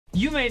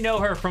You may know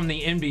her from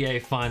the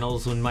NBA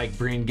Finals when Mike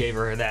Breen gave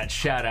her that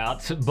shout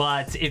out,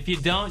 but if you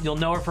don't, you'll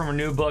know her from her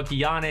new book,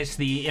 Giannis,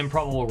 the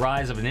Improbable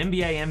Rise of an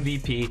NBA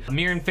MVP.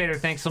 Mirin Fader,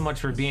 thanks so much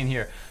for being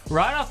here.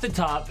 Right off the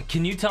top,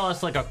 can you tell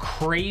us like a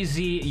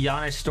crazy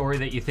Giannis story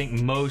that you think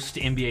most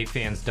NBA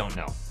fans don't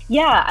know?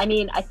 Yeah, I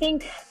mean, I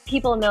think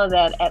people know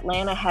that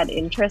Atlanta had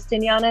interest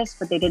in Giannis,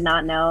 but they did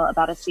not know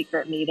about a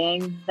secret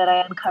meeting that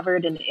I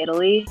uncovered in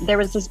Italy. There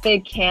was this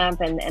big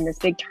camp and this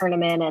big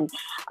tournament, and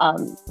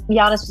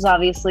Giannis was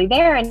obviously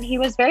there, and he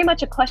was very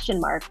much a question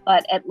mark.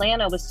 But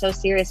Atlanta was so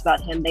serious about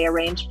him, they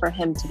arranged for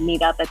him to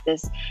meet up at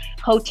this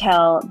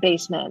hotel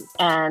basement,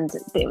 and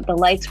the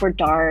lights were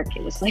dark.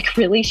 It was like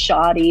really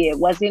shoddy. It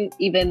wasn't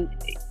even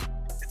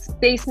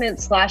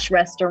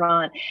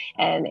basement/restaurant,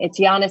 and it's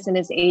Giannis and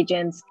his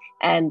agents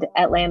and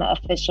Atlanta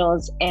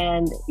officials,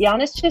 and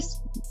Giannis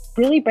just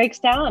really breaks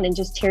down and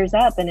just tears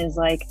up and is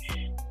like,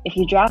 if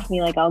you draft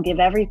me, like, I'll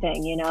give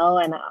everything, you know,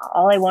 and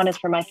all I want is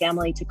for my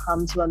family to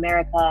come to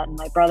America and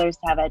my brothers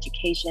to have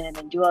education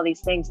and do all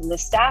these things. And the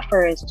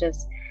staffer is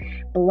just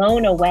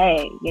blown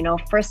away. You know,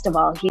 first of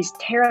all, he's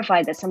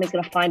terrified that somebody's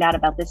going to find out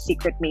about this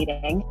secret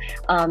meeting.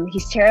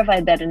 He's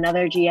terrified that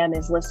another GM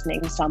is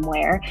listening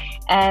somewhere.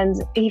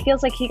 And he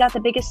feels like he got the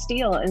biggest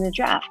steal in the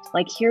draft.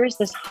 Like, here's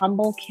this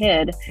humble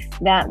kid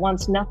that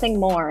wants nothing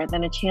more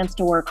than a chance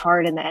to work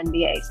hard in the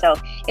NBA. So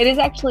it is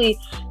actually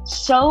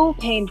so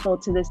painful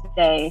to this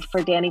day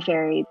for Danny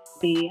Ferry,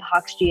 the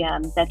Hawks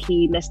GM, that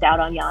he missed out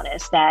on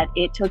Giannis, that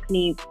it took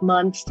me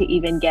months to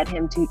even get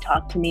him to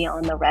talk to me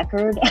on the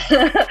record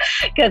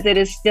because it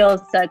is still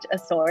such a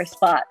sore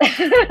spot.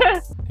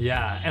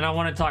 Yeah, and I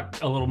want to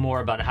talk a little more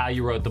about how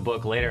you wrote the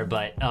book later,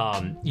 but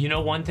you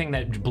know, one thing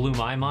that blew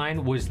my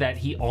mind was that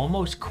he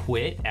almost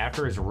quit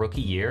after his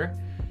rookie year.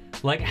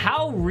 Like,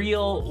 how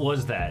real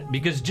was that?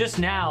 Because just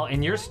now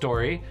in your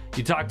story,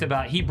 you talked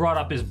about he brought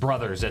up his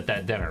brothers at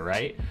that dinner,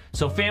 right?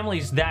 So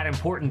family's that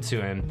important to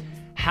him.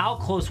 How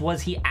close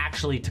was he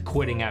actually to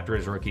quitting after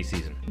his rookie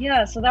season?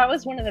 Yeah, so that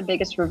was one of the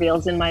biggest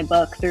reveals in my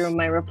book through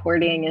my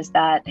reporting, is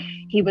that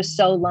he was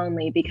so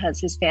lonely because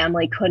his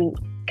family couldn't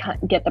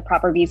get the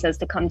proper visas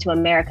to come to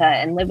America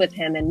and live with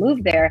him and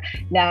move there,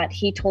 that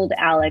he told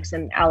Alex,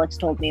 and Alex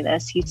told me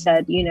this, he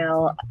said, you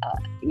know,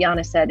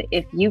 Giannis said,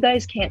 if you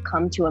guys can't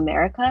come to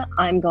America,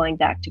 I'm going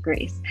back to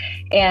Greece.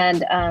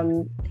 And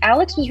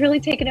Alex was really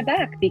taken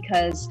aback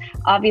because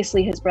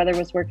obviously his brother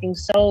was working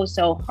so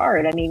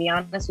hard. I mean,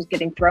 Giannis was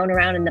getting thrown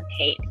around in the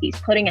paint. He's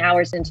putting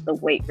hours into the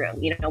weight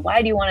room. You know,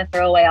 why do you want to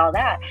throw away all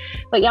that?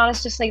 But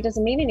Giannis just like,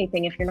 doesn't mean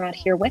anything if you're not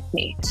here with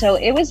me. So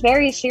it was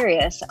very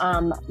serious.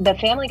 The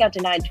family got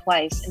denied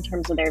twice in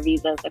terms of their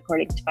visas,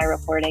 according to my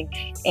reporting.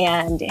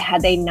 And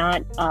had they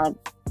not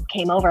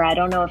came over, I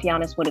don't know if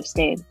Giannis would have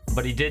stayed.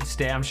 But he did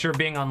stay. I'm sure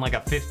being on like a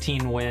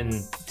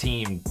 15-win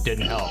team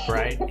didn't help,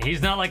 right?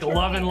 He's not like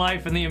loving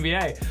life in the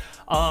NBA.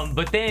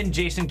 But then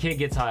Jason Kidd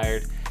gets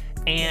hired.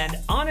 And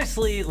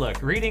honestly,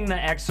 look, reading the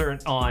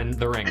excerpt on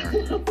The Ringer,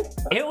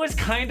 it was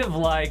kind of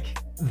like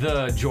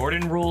the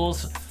Jordan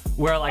rules,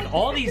 where like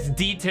all these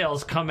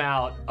details come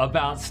out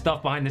about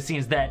stuff behind the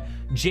scenes that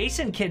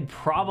Jason Kidd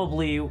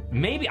probably,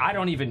 maybe, I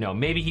don't even know,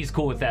 maybe he's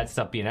cool with that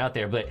stuff being out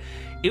there, but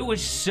it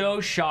was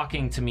so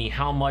shocking to me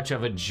how much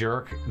of a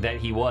jerk that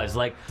he was.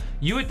 Like,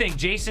 you would think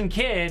Jason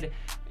Kidd,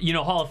 you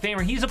know, Hall of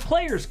Famer, he's a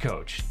player's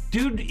coach.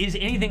 Dude is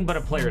anything but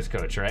a player's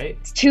coach, right?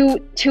 It's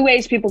two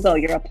ways people go.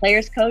 You're a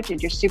player's coach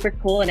and you're super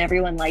cool and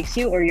everyone likes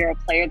you, or you're a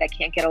player that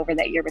can't get over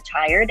that you're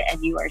retired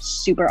and you are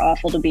super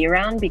awful to be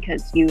around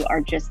because you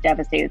are just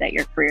devastated that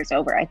your career's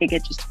over. I think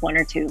it's just one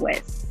or two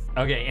ways.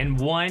 Okay, and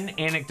one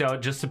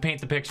anecdote, just to paint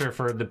the picture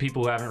for the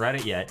people who haven't read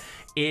it yet,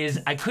 is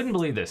I couldn't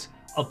believe this.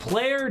 A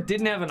player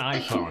didn't have an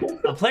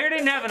iPhone. A player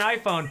didn't have an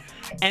iPhone,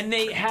 and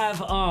they have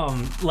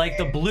like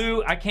the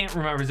blue, I can't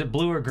remember, is it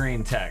blue or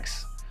green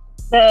text?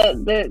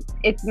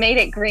 It made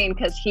it green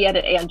because he had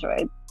an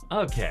Android.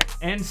 Okay,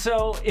 and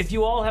so if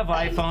you all have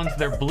iPhones,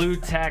 they're blue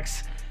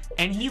text,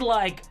 and he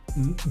like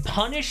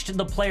punished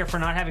the player for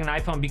not having an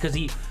iPhone because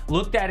he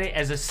looked at it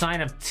as a sign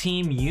of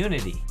team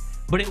unity.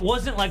 But it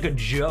wasn't like a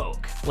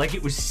joke. Like,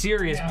 it was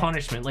serious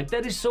punishment. Like,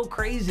 that is so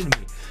crazy to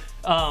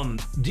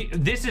me.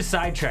 This is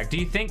sidetracked. Do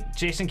you think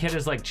Jason Kidd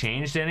has like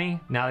changed any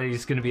now that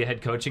he's going to be a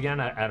head coach again?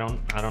 I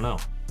don't know.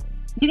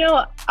 You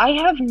know, I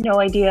have no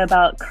idea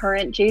about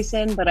current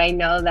Jason, but I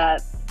know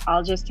that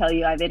I'll just tell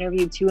you, I've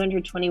interviewed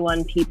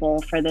 221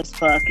 people for this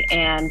book,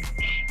 and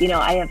you know,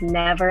 I have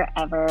never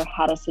ever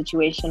had a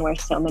situation where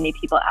so many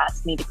people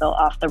ask me to go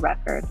off the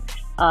record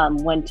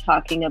when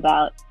talking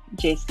about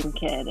Jason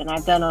Kidd. And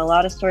I've done a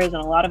lot of stories on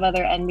a lot of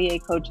other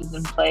NBA coaches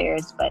and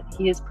players, but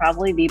he is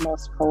probably the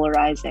most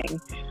polarizing.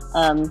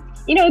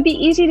 You know, it'd be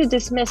easy to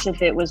dismiss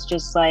if it was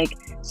just like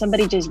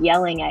somebody just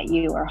yelling at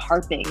you or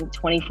harping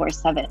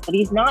 24/7, but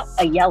he's not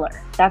a yeller.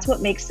 That's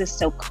what makes this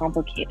so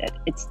complicated.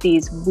 It's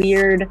these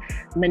weird,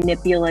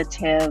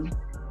 manipulative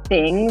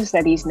things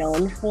that he's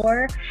known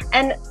for.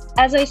 And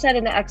as I said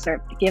in the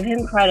excerpt, give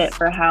him credit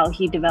for how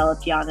he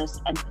developed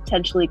Giannis and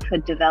potentially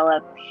could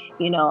develop,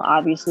 you know,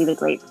 obviously the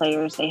great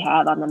players they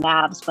have on the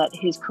Mavs, but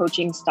his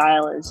coaching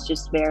style is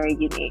just very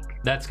unique.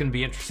 That's going to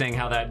be interesting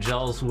how that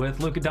gels with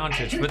Luka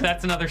Doncic, but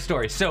that's another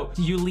story. So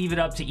you leave it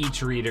up to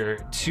each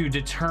reader to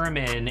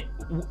determine,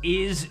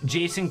 is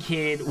Jason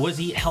Kidd, was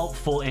he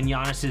helpful in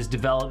Giannis's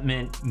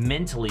development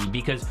mentally?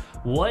 Because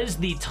was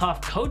the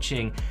tough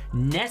coaching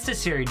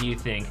necessary, do you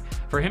think,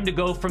 for him to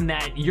go from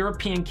that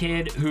European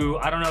kid who,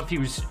 I don't know if he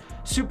was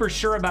super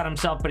sure about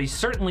himself, but he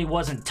certainly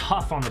wasn't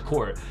tough on the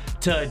court,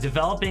 to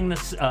developing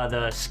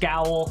the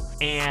scowl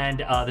and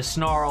the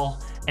snarl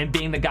and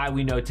being the guy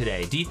we know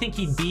today? Do you think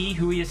he'd be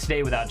who he is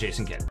today without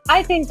Jason Kidd?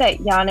 I think that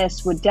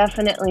Giannis would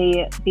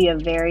definitely be a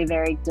very,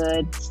 very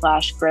good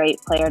 / great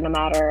player no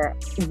matter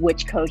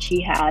which coach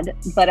he had.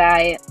 But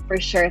I for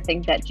sure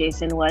think that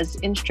Jason was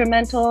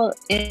instrumental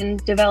in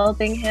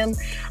developing him.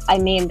 I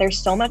mean, there's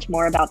so much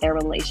more about their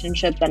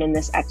relationship than in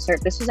this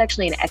excerpt. This was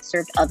actually an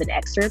excerpt of an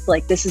excerpt.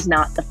 Like, this is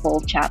not the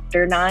full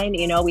chapter 9,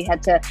 you know, we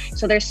had to,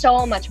 so there's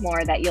so much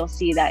more that you'll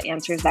see that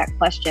answers that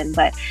question.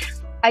 But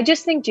I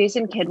just think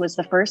Jason Kidd was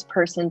the first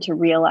person to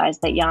realize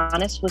that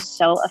Giannis was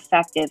so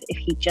effective if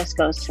he just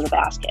goes to the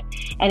basket.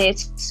 And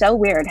it's so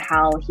weird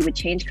how he would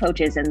change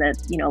coaches and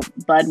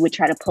Bud would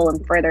try to pull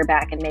him further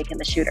back and make him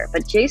a shooter.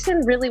 But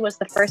Jason really was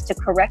the first to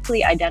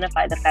correctly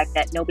identify the fact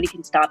that nobody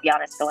can stop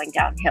Giannis going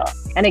downhill.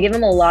 And I give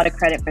him a lot of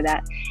credit for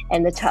that.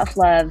 And the tough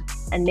love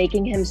and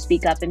making him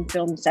speak up in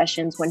film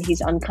sessions when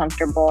he's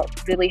uncomfortable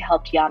really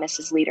helped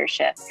Giannis's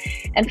leadership.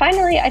 And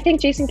finally, I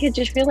think Jason Kidd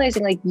just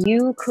realizing, like,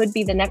 you could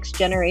be the next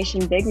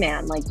generation big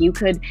man, like you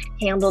could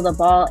handle the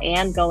ball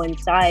and go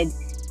inside,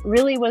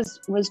 really was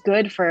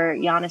good for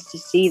Giannis to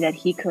see that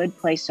he could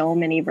play so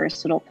many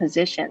versatile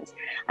positions.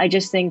 I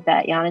just think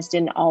that Giannis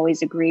didn't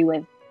always agree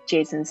with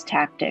Jason's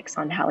tactics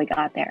on how he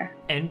got there.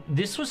 And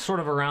this was sort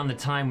of around the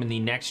time when the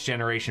next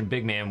generation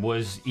big man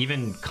was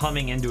even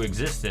coming into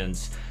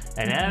existence.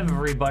 And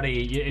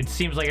everybody, it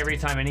seems like every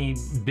time any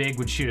big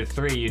would shoot a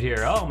 3, you'd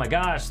hear, oh my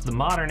gosh, the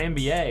modern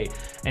NBA.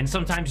 And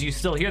sometimes you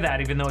still hear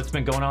that, even though it's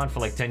been going on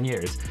for like 10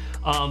 years.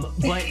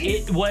 But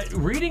what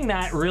reading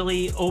that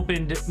really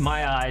opened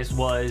my eyes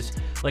was,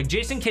 like,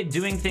 Jason Kidd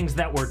doing things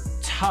that were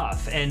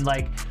tough. And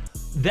like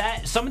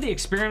that, some of the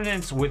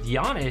experiments with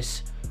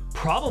Giannis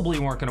probably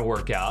weren't going to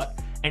work out.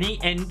 And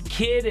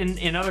Kidd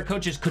and other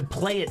coaches could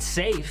play it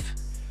safe.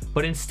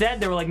 But instead,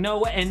 they were like, no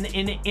way. And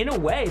in a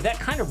way, that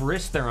kind of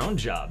risked their own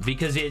job,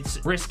 because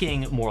it's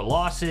risking more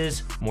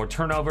losses, more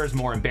turnovers,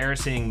 more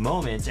embarrassing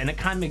moments. And it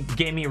kind of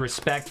gave me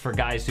respect for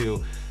guys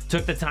who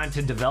took the time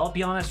to develop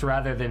Giannis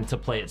rather than to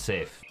play it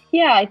safe.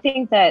 Yeah, I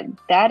think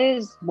that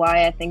is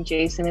why I think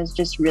Jason is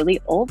just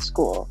really old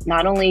school,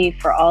 not only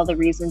for all the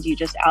reasons you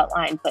just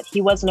outlined, but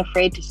he wasn't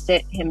afraid to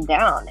sit him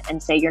down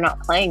and say, you're not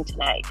playing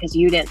tonight because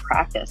you didn't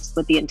practice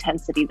with the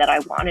intensity that I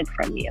wanted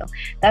from you.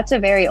 That's a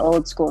very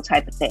old school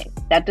type of thing.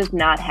 That does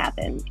not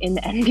happen in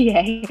the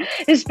NBA,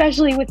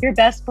 especially with your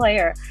best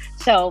player.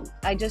 So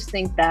I just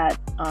think that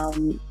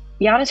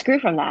Giannis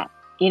grew from that.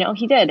 You know,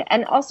 he did.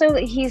 And also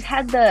he's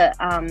had the,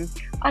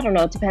 I don't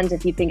know, it depends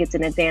if you think it's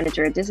an advantage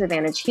or a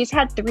disadvantage. He's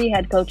had 3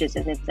 head coaches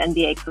in his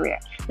NBA career.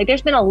 Like,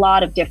 there's been a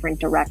lot of different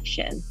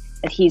direction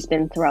that he's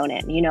been thrown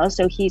in, you know?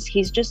 So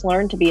he's just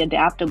learned to be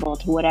adaptable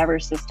to whatever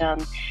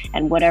system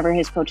and whatever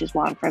his coaches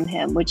want from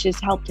him, which has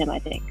helped him, I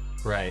think.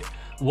 Right.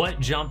 What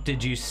jump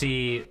did you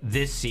see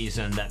this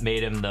season that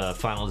made him the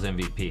Finals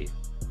MVP?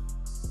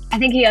 I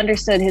think he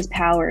understood his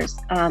powers.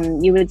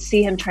 You would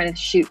see him trying to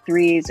shoot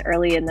 3s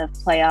early in the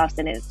playoffs,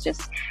 and it's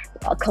just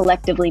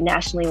collectively,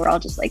 nationally, we're all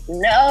just like,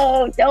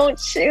 no, don't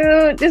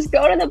shoot, just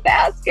go to the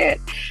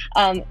basket.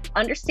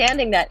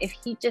 Understanding that if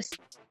he just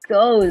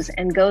goes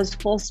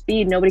full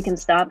speed, nobody can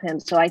stop him.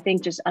 So I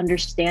think just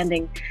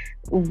understanding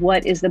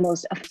what is the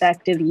most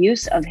effective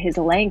use of his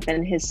length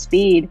and his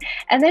speed,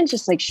 and then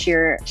just like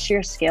sheer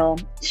skill,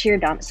 sheer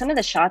dump. Some of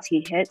the shots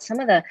he hit, some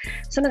of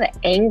the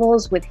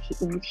angles with he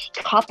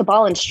caught the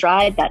ball in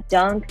stride, that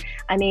dunk.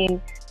 I mean,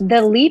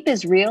 the leap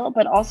is real,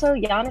 but also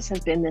Giannis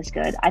has been this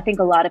good. I think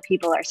a lot of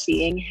people are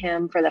seeing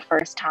him for the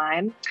first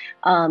time,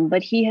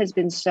 but he has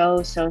been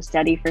so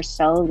steady for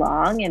so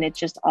long, and it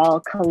just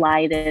all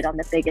collided on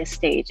the biggest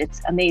stage.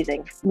 It's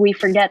amazing. We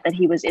forget that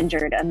he was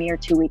injured a mere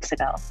 2 weeks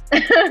ago.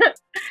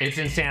 It's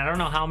insane. I don't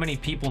know how many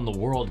people in the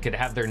world could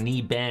have their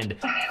knee bend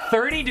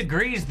 30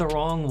 degrees the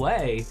wrong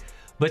way.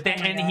 But then,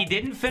 and he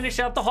didn't finish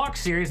out the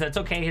Hawks series. That's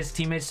okay. His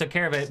teammates took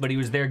care of it, but he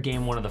was there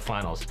game 1 of the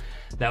finals.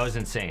 That was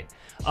insane.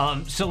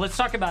 So let's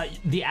talk about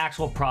the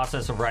actual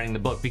process of writing the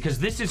book, because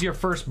this is your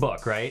first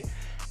book, right?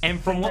 And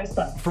from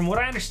what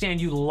I understand,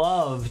 you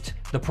loved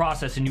the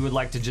process and you would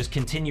like to just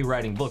continue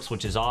writing books,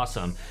 which is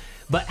awesome.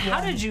 But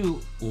how did you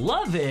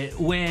love it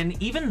when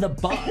even the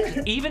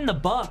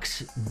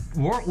Bucks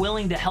weren't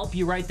willing to help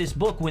you write this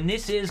book, when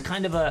this is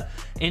kind of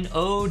an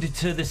ode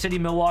to the city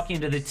of Milwaukee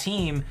and to the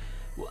team?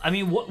 I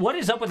mean, what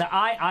is up with that?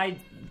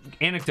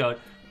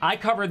 Anecdote, I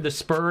covered the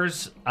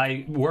Spurs.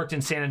 I worked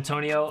in San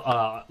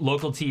Antonio,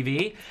 local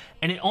TV,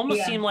 and it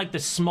almost seemed like the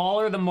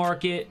smaller the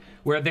market,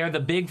 where they're the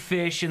big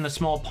fish in the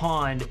small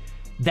pond,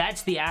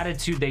 that's the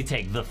attitude they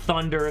take. The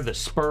Thunder, the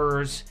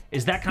Spurs.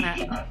 Is that kind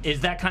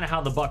of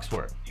how the Bucks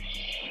were?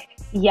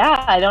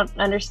 Yeah, I don't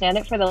understand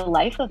it for the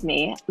life of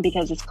me,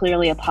 because it's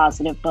clearly a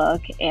positive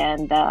book,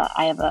 and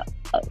I have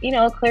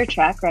a clear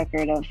track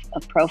record of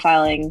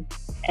profiling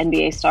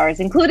NBA stars,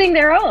 including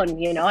their own.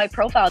 I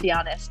profiled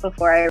Giannis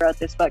before I wrote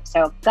this book,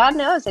 so God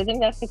knows. I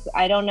think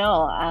I don't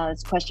know.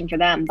 It's a question for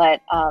them,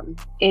 but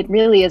it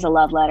really is a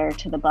love letter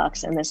to the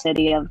Bucks and the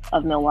city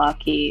of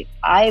Milwaukee.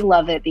 I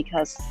love it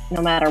because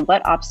no matter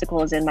what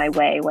obstacle is in my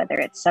way, whether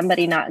it's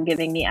somebody not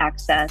giving me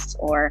access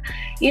or,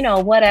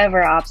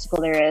 whatever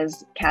obstacle there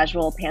is,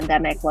 casual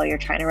pandemic while you're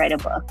trying to write a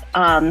book.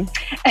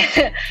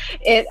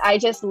 I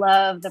just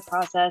love the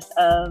process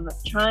of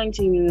trying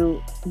to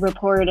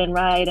report and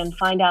write and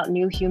find out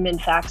new human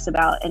facts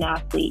about an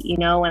athlete.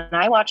 When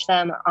I watch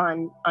them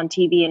on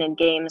TV and in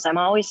games, I'm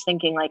always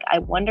thinking, like, I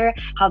wonder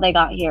how they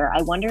got here.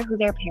 I wonder who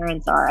their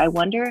parents are. I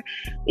wonder,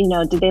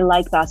 did they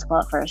like basketball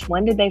at first?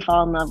 When did they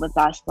fall in love with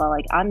basketball?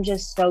 Like, I'm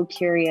just so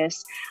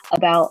curious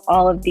about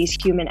all of these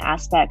human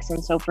aspects.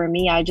 And so for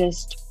me, I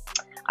just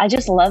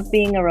love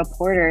being a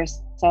reporter.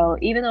 So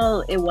even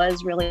though it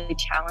was really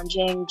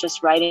challenging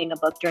just writing a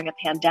book during a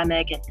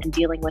pandemic and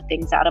dealing with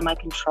things out of my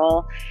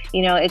control,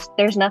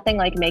 there's nothing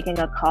like making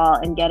a call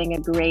and getting a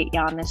great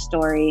Giannis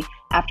story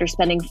after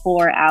spending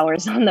 4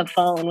 hours on the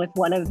phone with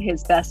one of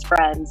his best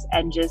friends,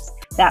 and just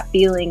that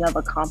feeling of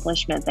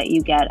accomplishment that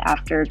you get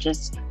after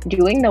just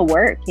doing the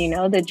work.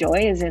 The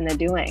joy is in the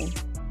doing.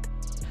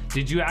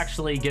 Did you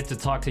actually get to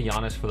talk to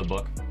Giannis for the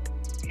book?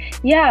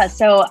 Yeah,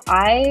 so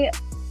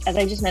as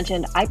I just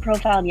mentioned, I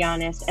profiled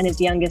Giannis and his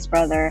youngest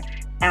brother,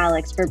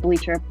 Alex, for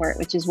Bleacher Report,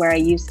 which is where I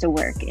used to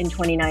work in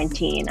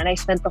 2019. And I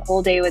spent the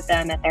whole day with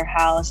them at their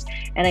house,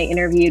 and I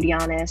interviewed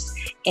Giannis,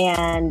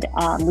 and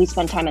we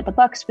spent time at the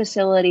Bucks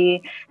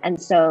facility. And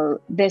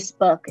so this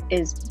book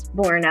is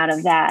born out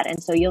of that.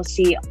 And so you'll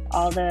see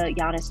all the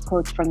Giannis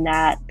quotes from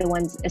that, the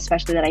ones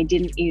especially that I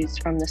didn't use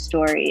from the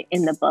story,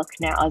 in the book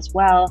now as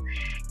well.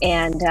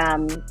 And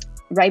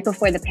right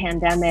before the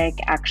pandemic,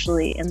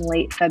 actually in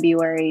late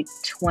February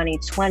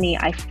 2020,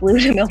 I flew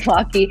to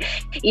Milwaukee,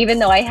 even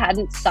though I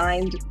hadn't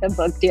signed the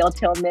book deal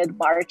till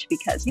mid-March,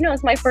 because,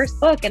 it's my first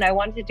book and I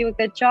wanted to do a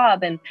good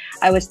job. And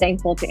I was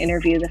thankful to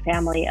interview the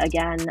family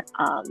again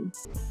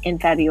in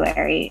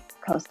February,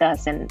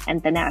 Kostas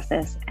and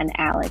Thanasis and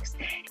Alex.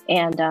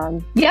 And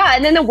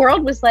and then the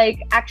world was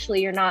like,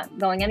 actually, you're not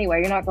going anywhere.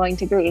 You're not going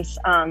to Greece.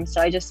 So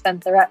I just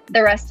spent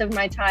the rest of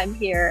my time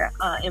here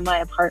in my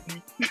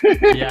apartment.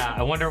 Yeah,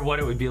 I wonder what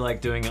it would be like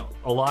doing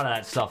a lot of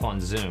that stuff on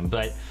Zoom.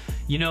 But,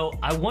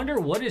 I wonder,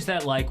 what is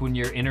that like when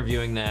you're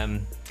interviewing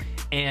them?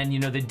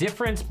 And, the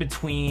difference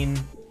between,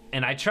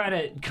 and I try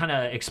to kind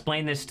of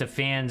explain this to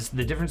fans,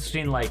 the difference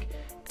between like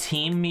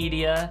team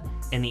media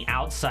and the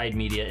outside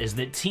media is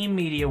that team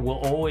media will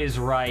always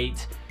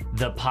write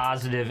the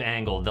positive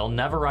angle. They'll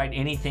never write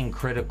anything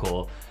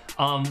critical.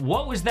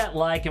 What was that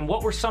like, and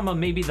what were some of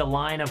maybe the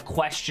line of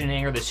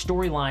questioning or the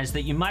storylines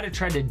that you might have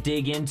tried to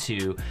dig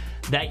into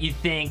that you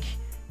think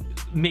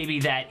maybe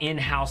that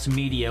in-house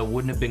media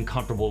wouldn't have been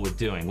comfortable with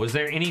doing? Was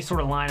there any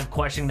sort of line of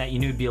questioning that you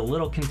knew would be a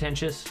little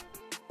contentious?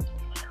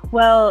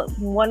 Well,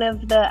 one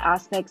of the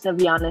aspects of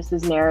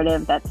Giannis's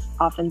narrative that's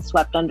often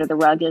swept under the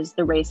rug is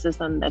the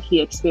racism that he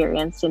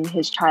experienced in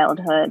his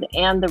childhood,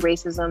 and the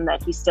racism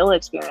that he still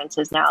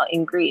experiences now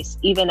in Greece.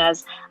 Even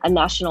as a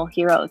national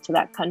hero to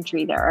that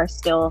country, there are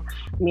still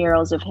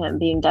murals of him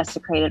being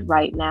desecrated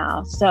right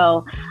now.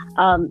 So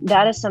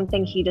that is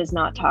something he does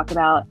not talk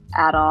about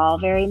at all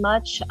very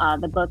much.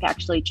 The book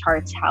actually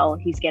charts how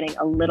he's getting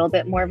a little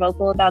bit more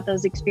vocal about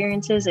those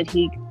experiences as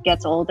he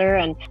gets older.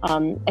 And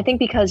I think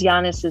because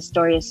Giannis's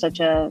story is such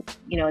a,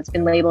 it's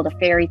been labeled a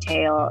fairy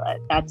tale,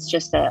 that's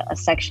just a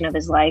section of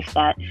his life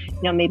that,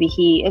 maybe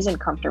he isn't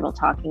comfortable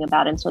talking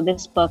about. And so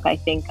this book, I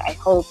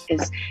hope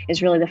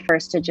is really the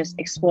first to just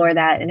explore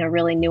that in a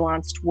really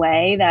nuanced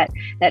way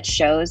that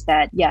shows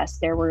that, yes,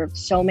 there were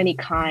so many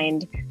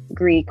kind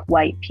Greek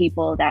white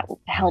people that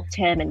helped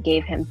him and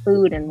gave him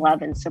food and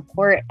love and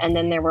support. And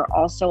then there were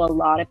also a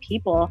lot of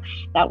people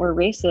that were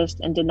racist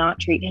and did not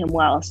treat him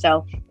well.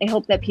 So I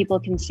hope that people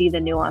can see the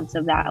nuance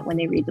of that when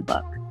they read the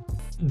book.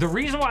 The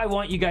reason why I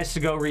want you guys to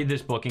go read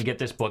this book and get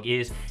this book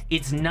is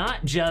it's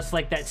not just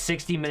like that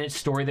 60-minute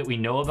story that we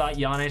know about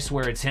Giannis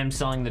where it's him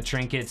selling the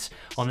trinkets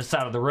on the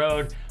side of the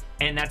road,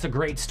 and that's a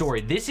great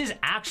story. This is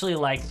actually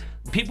like,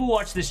 people who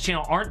watch this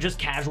channel aren't just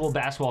casual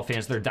basketball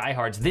fans, they're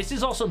diehards. This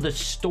is also the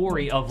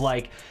story of,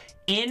 like,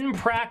 in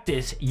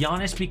practice,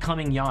 Giannis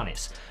becoming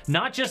Giannis.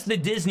 Not just the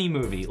Disney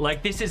movie.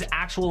 Like, this is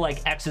actual,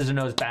 like, X's and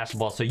O's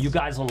basketball, so you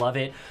guys will love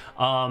it.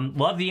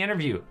 Love the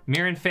interview.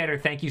 Mirin Fader,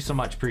 thank you so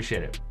much.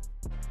 Appreciate it.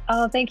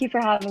 Oh, thank you for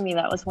having me.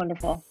 That was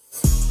wonderful.